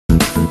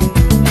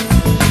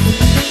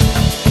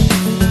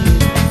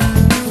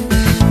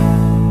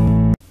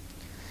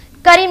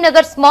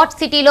Karimnagar smart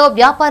సిటీలో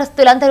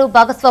వ్యాపారస్తులందరూ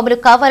భాగస్వాములు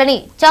కావాలని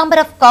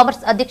ఛాంబర్ ఆఫ్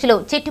కామర్స్ అధ్యక్షులు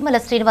చిట్టిమల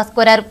శ్రీనివాస్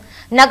కోరారు.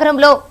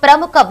 నగరంలో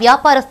ప్రముఖ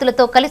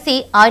వ్యాపారస్తులతో కలిసి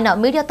ఆయన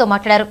మీడియాతో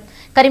మాట్లాడారు.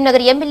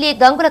 కరీంనగర్ ఎమ్మెల్యే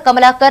గంగుల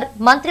కమలాకర్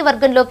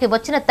మంత్రివర్గంలోకి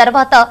వచ్చిన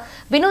తర్వాత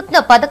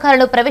వినూత్న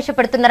పథకాలను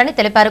ప్రవేశపెడుతున్నారని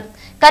తెలిపారు.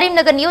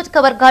 కరీంనగర్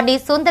నియోజకవర్గాన్ని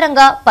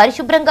సుందరంగా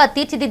పరిశుభ్రంగా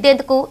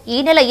తీర్చిదిద్దేందుకు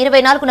ఈ నెల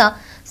 24న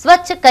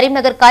స్వచ్ఛ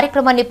కరీంనగర్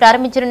కార్యక్రమాన్ని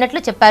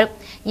ప్రారంభించనున్నట్లు చెప్పారు.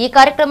 ఈ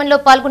కార్యక్రమంలో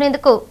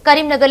పాల్గొనేందుకు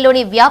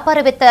కరీంనగర్లోని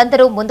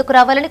వ్యాపారవేత్తలందరూ ముందుకు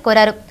రావాలని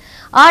కోరారు.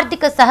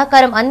 ఆర్థిక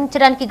సహకారం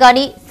అందించడానికి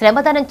గాని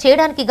శ్రమదానం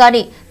చేయడానికి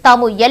గాని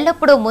తాము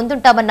ఎల్లప్పుడూ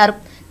ముందుంటామన్నారు.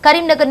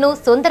 కరీంనగర్ను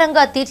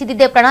సుందరంగా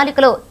తీర్చిదిద్దే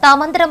ప్రణాళికలో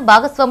తామందరం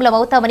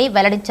భాగస్వాములమవుతామని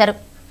వెల్లడించారు.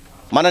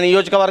 మన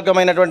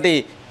నియోజకవర్గమైనటువంటి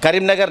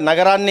కరీంనగర్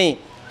నగరాన్ని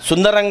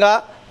సుందరంగా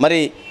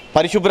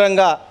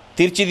పరిశుభ్రంగా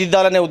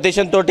తీర్చిదిద్దాలనే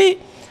ఉద్దేశంతో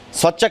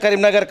స్వచ్ఛ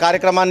కరీంనగర్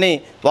కార్యక్రమాన్ని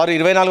వారు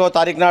 24వ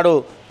తారీఖు నాడు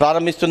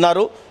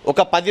ప్రారంభిస్తున్నారు.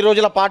 ఒక 10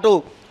 రోజుల పాటు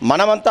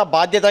మనమంతా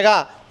బాధ్యతగా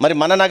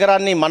మన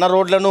నగరాన్ని, మన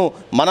రోడ్లను,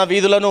 మన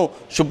వీధులను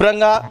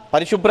శుభ్రంగా,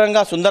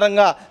 పరిశుభ్రంగా,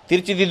 సుందరంగా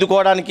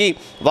తీర్చిదిద్దుకోవడానికి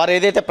వారు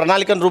ఏదైతే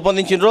ప్రణాళికను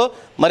రూపొందించారో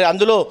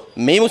అందులో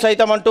మేము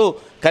సైతం అంటూ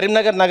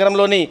కరీంనగర్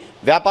నగరంలోని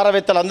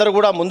వ్యాపారవేత్తలందరూ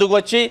కూడా ముందుకు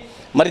వచ్చి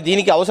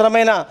దీనికి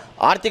అవసరమైన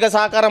ఆర్థిక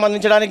సహకారం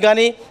అందించడానికి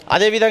కానీ,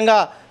 అదేవిధంగా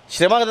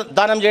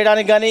శ్రమదానం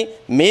చేయడానికి కానీ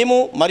మేము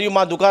మరియు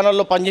మా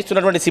దుకాణాల్లో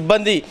పనిచేస్తున్నటువంటి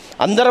సిబ్బంది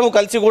అందరము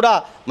కలిసి కూడా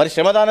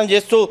శ్రమదానం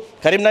చేస్తూ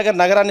కరీంనగర్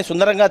నగరాన్ని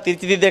సుందరంగా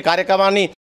తీర్చిదిద్దే కార్యక్రమాన్ని